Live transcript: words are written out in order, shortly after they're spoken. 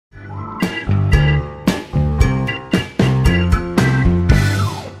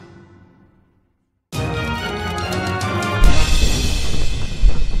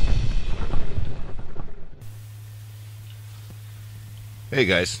Hey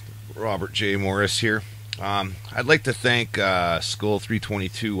guys, Robert J. Morris here. I'd like to thank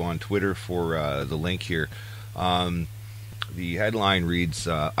Skull322 on Twitter for the link here. The headline reads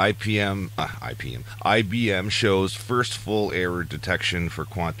IBM shows first full error detection for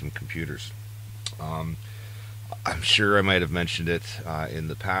quantum computers. I'm sure I might have mentioned it in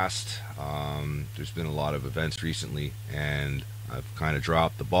the past. There's been a lot of events recently, and I've kind of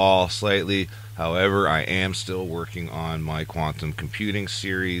dropped the ball slightly. However, I am still working on my quantum computing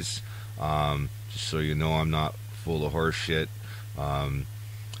series. Just so you know, I'm not full of horse shit.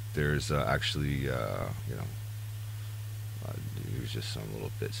 There's actually, there's just some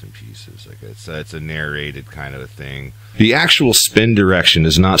little bits and pieces. Like it's a narrated kind of a thing. The actual spin direction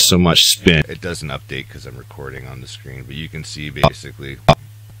is not so much spin. It doesn't update because I'm recording on the screen, but you can see basically.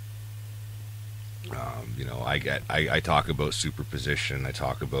 I talk about superposition. I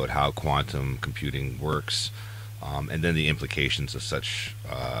talk about how quantum computing works, and then the implications of such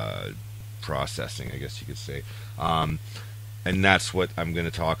processing, I guess you could say. And that's what I'm going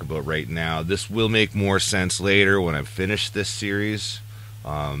to talk about right now. This will make more sense later when I've finished this series.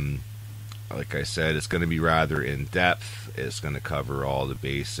 Like I said, it's going to be rather in-depth. It's going to cover all the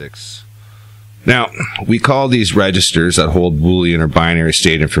basics. Now, we call these registers that hold Boolean or binary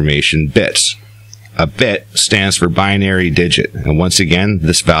state information bits. A bit stands for binary digit, and once again,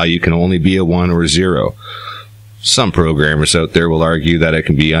 this value can only be a 1 or 0. Some programmers out there will argue that it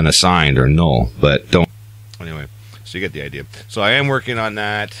can be unassigned or null, but don't. Anyway, so you get the idea. So I am working on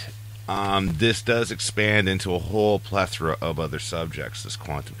that. This does expand into a whole plethora of other subjects, this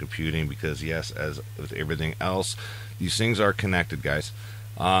quantum computing, because yes, as with everything else, these things are connected, guys.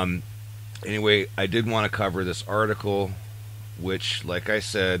 Anyway, I did want to cover this article, which, like I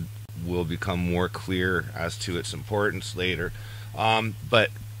said, will become more clear as to its importance later. But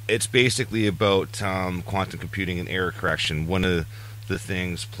it's basically about quantum computing and error correction. One of the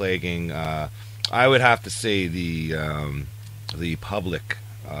things plaguing, I would have to say, the public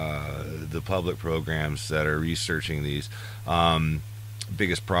programs that are researching these.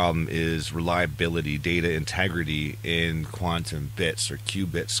 Biggest problem is reliability, data integrity in quantum bits or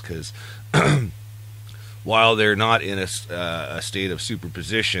qubits, because while they're not in a state of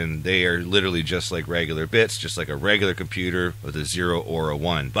superposition, they are literally just like regular bits, just like a regular computer with a 0 or a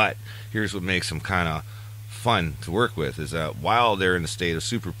 1. But here's what makes them kind of fun to work with, is that while they're in a state of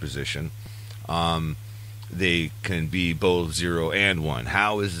superposition, they can be both 0 and 1.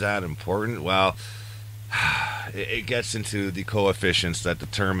 How is that important? Well, it gets into the coefficients that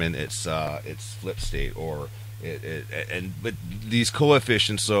determine its flip state, or but these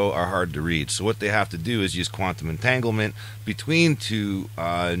coefficients, though, are hard to read. So what they have to do is use quantum entanglement between two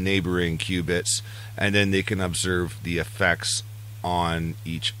neighboring qubits, and then they can observe the effects on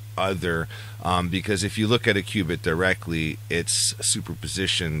each other. Because if you look at a qubit directly, its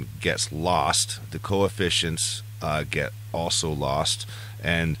superposition gets lost. The coefficients get also lost,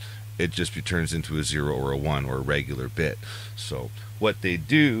 and it just turns into a 0 or a 1 or a regular bit. So what they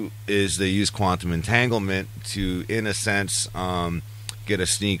do is they use quantum entanglement to, in a sense, get a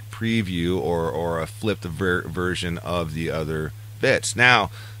sneak preview or a flipped version of the other bits. Now,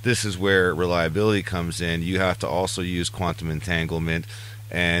 this is where reliability comes in. You have to also use quantum entanglement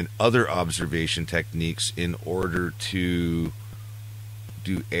and other observation techniques in order to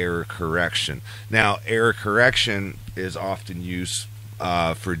do error correction. Now, error correction is often used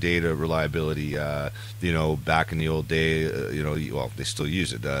for data reliability. Back in the old day, well, they still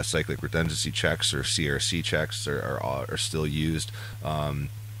use it. Cyclic redundancy checks or CRC checks are still used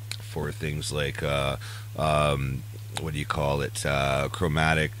for things like what do you call it?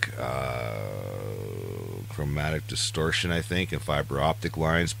 Chromatic distortion, I think, in fiber optic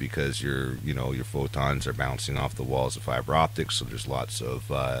lines, because your photons are bouncing off the walls of fiber optics. So there's lots of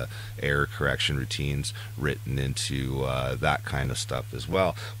error correction routines written into that kind of stuff as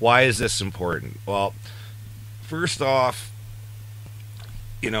well. Why is this important? Well, first off,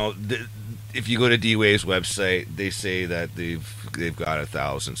 if you go to D-Wave's website, they say that they've got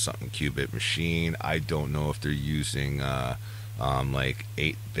 1,000 something qubit machine. I don't know if they're using like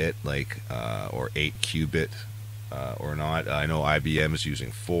 8-bit, or 8 qubit or not. I know IBM is using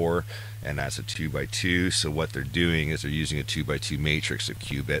 4, and that's a 2x2. So what they're doing is they're using a 2x2 matrix of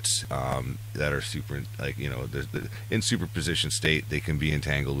qubits that are super, in superposition state. They can be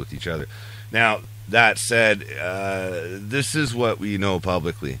entangled with each other. Now, that said, this is what we know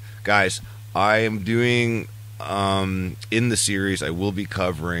publicly, guys. I am doing in the series, I will be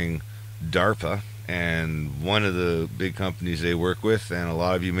covering DARPA and one of the big companies they work with, and a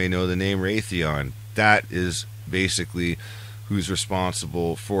lot of you may know the name Raytheon. That is basically who's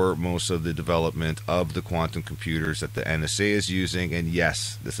responsible for most of the development of the quantum computers that the NSA is using. And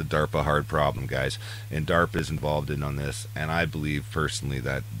yes, this is a DARPA hard problem, guys, and DARPA is involved in on this, and I believe personally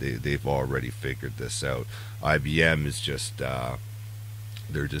that they've already figured this out. IBM is just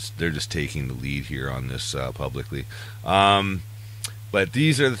they're just taking the lead here on this publicly. But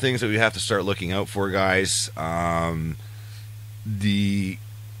these are the things that we have to start looking out for, guys. The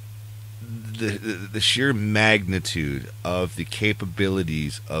sheer magnitude of the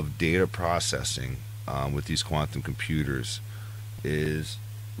capabilities of data processing with these quantum computers is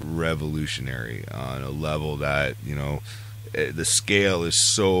revolutionary on a level that, you know, the scale is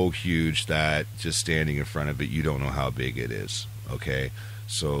so huge that just standing in front of it, you don't know how big it is. Okay,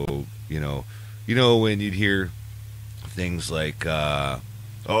 so you know when you'd hear things like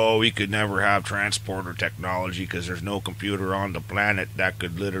oh, we could never have transporter technology because there's no computer on the planet that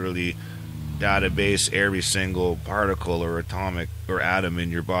could literally database every single particle or atomic or atom in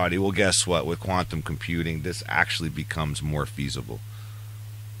your body. Well, guess what? With quantum computing, this actually becomes more feasible,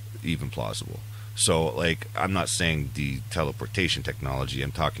 even plausible. So, like, I'm not saying the teleportation technology,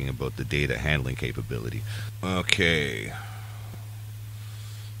 I'm talking about the data handling capability. Okay.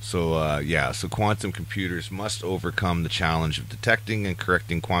 So, so quantum computers must overcome the challenge of detecting and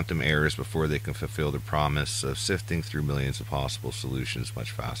correcting quantum errors before they can fulfill their promise of sifting through millions of possible solutions much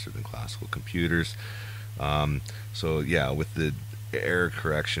faster than classical computers. With the error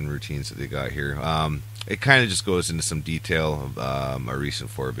correction routines that they got here, it kind of just goes into some detail of a recent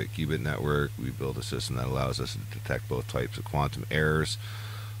 4-bit qubit network. We built a system that allows us to detect both types of quantum errors.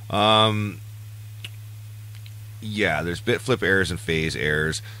 There's bit flip errors and phase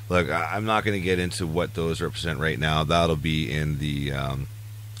errors. Look, I'm not going to get into what those represent right now. That'll be in the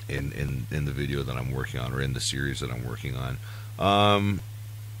in the video that I'm working on, or in the series that I'm working on.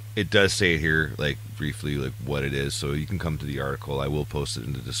 It does say here, like, briefly, like, what it is, so you can come to the article. I will post it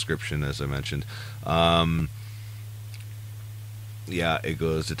in the description, as I mentioned. It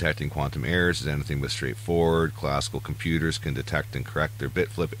goes, detecting quantum errors is anything but straightforward. Classical computers can detect and correct their bit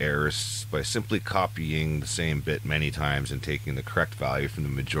flip errors by simply copying the same bit many times and taking the correct value from the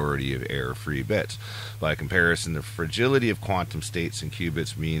majority of error-free bits. By comparison, the fragility of quantum states and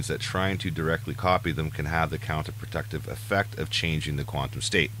qubits means that trying to directly copy them can have the counterproductive effect of changing the quantum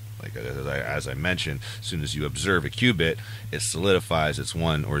state. Like, as I mentioned, as soon as you observe a qubit, it solidifies its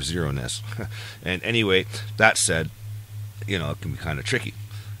 1 or 0-ness. And anyway, that said, you know, it can be kind of tricky.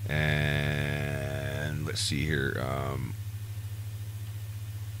 And let's see here.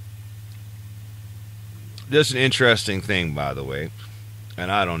 Just an interesting thing, by the way.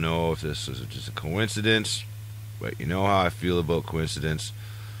 And I don't know if this is just a coincidence, but you know how I feel about coincidence.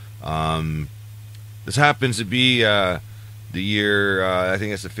 This happens to be the year, I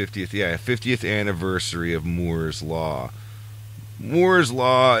think it's the 50th anniversary of Moore's Law. Moore's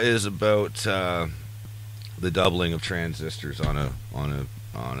Law is about the doubling of transistors on a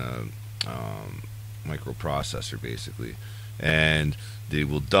microprocessor, basically, and they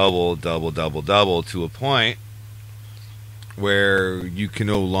will double to a point where you can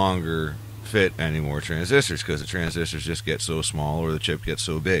no longer fit any more transistors because the transistors just get so small or the chip gets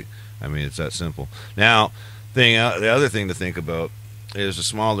so big. I mean, it's that simple. Now, the other thing to think about is the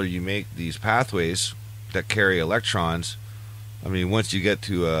smaller you make these pathways that carry electrons. I mean, once you get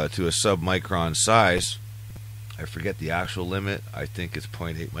to a sub-micron size, I forget the actual limit. I think it's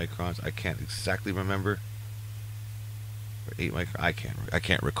 0.8 microns. I can't exactly remember. Or 8 microns. I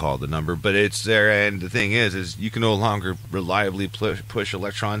can't recall the number, but it's there. And the thing is you can no longer reliably push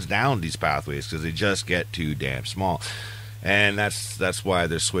electrons down these pathways because they just get too damn small. And that's why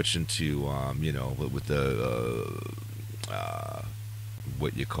they're switching to with the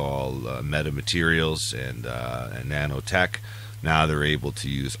what you call metamaterials and nanotech. Now they're able to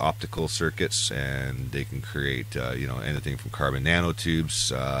use optical circuits, and they can create anything from carbon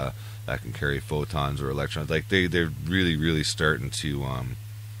nanotubes that can carry photons or electrons. Like they're really starting to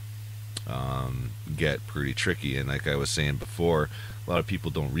get pretty tricky. And like I was saying before, a lot of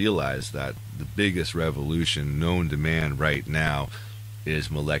people don't realize that the biggest revolution known to man right now is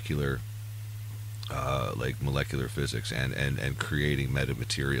molecular physics and creating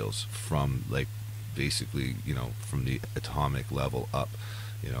metamaterials from, like, basically, from the atomic level up.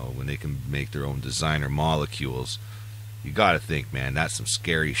 When they can make their own designer molecules, you got to think, man, that's some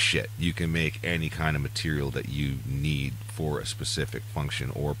scary shit. You can make any kind of material that you need for a specific function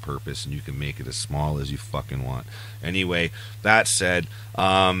or purpose, and you can make it as small as you fucking want. Anyway, that said,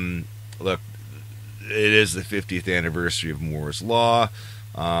 look, it is the 50th anniversary of Moore's Law.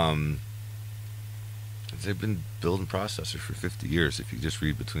 They've been building processors for 50 years, if you just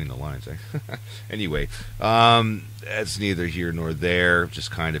read between the lines. Eh? Anyway, that's neither here nor there, just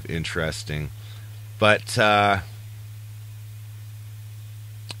kind of interesting. But, yeah.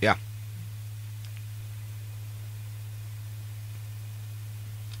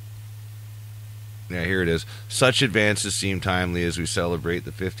 Yeah, here it is. Such advances seem timely as we celebrate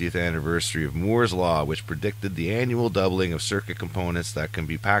the 50th anniversary of Moore's Law, which predicted the annual doubling of circuit components that can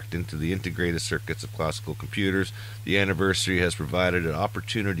be packed into the integrated circuits of classical computers. The anniversary has provided an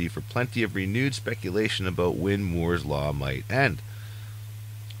opportunity for plenty of renewed speculation about when Moore's Law might end.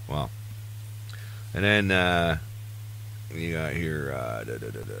 Well, and then you got here,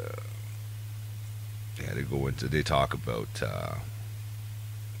 yeah, they talk about,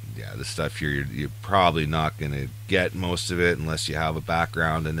 yeah, the stuff here, you're probably not going to get most of it unless you have a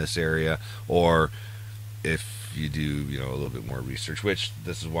background in this area, or if you do, a little bit more research. Which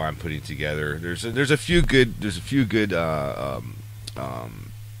this is why I'm putting together. There's a few good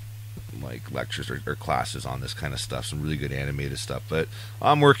like lectures or classes on this kind of stuff. Some really good animated stuff. But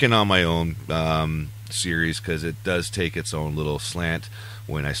I'm working on my own series because it does take its own little slant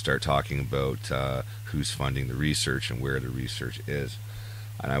when I start talking about who's funding the research and where the research is.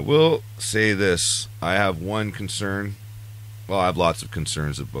 And I will say this, I have one concern. Well, I have lots of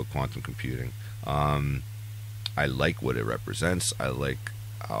concerns about quantum computing. I like what it represents. I like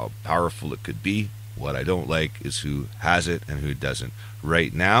how powerful it could be. What I don't like is who has it and who doesn't.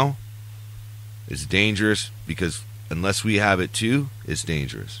 Right now, it's dangerous because unless we have it too, it's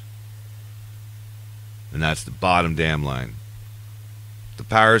dangerous. And that's the bottom damn line. The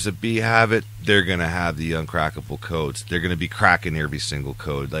powers that be have it, they're going to have the uncrackable codes. They're going to be cracking every single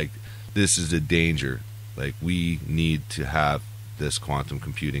code. Like, this is a danger. Like, we need to have this quantum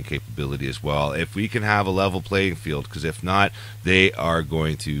computing capability as well. If we can have a level playing field, because if not, they are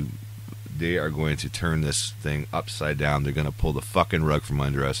going to turn this thing upside down. They're going to pull the fucking rug from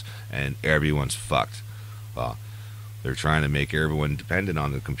under us, and everyone's fucked. Well, they're trying to make everyone dependent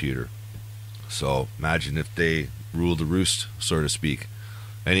on the computer. So imagine if they rule the roost, so to speak.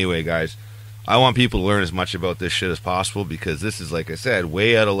 Anyway, guys, I want people to learn as much about this shit as possible because this is, like I said,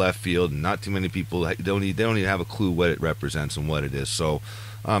 way out of left field, and not too many people don't even have a clue what it represents and what it is. So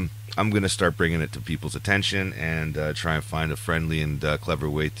I'm going to start bringing it to people's attention and try and find a friendly and clever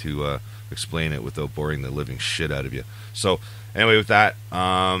way to explain it without boring the living shit out of you. So anyway, with that,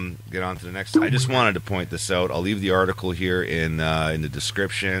 get on to the next. I just wanted to point this out. I'll leave the article here in the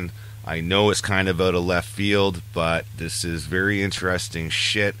description. I know it's kind of out of left field, but this is very interesting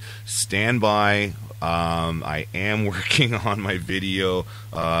shit. Stand by. I am working on my video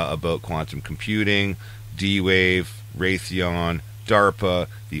about quantum computing, D-Wave, Raytheon, DARPA,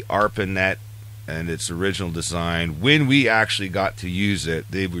 the ARPANET, and its original design. When we actually got to use it,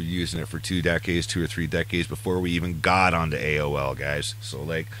 they were using it for 2 or 3 decades before we even got onto AOL, guys. So,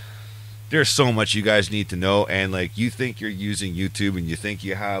 like, there's so much you guys need to know, and like, you think you're using YouTube and you think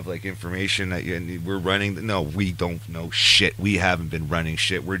you have like information that we're running. No, we don't know shit. We haven't been running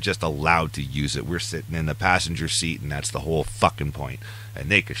shit. We're just allowed to use it. We're sitting in the passenger seat, and that's the whole fucking point. And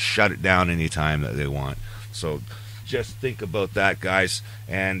they could shut it down anytime that they want. So just think about that, guys.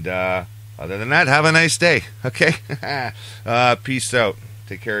 And other than that, have a nice day. Okay? Peace out.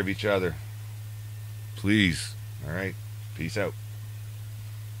 Take care of each other. Please. All right? Peace out.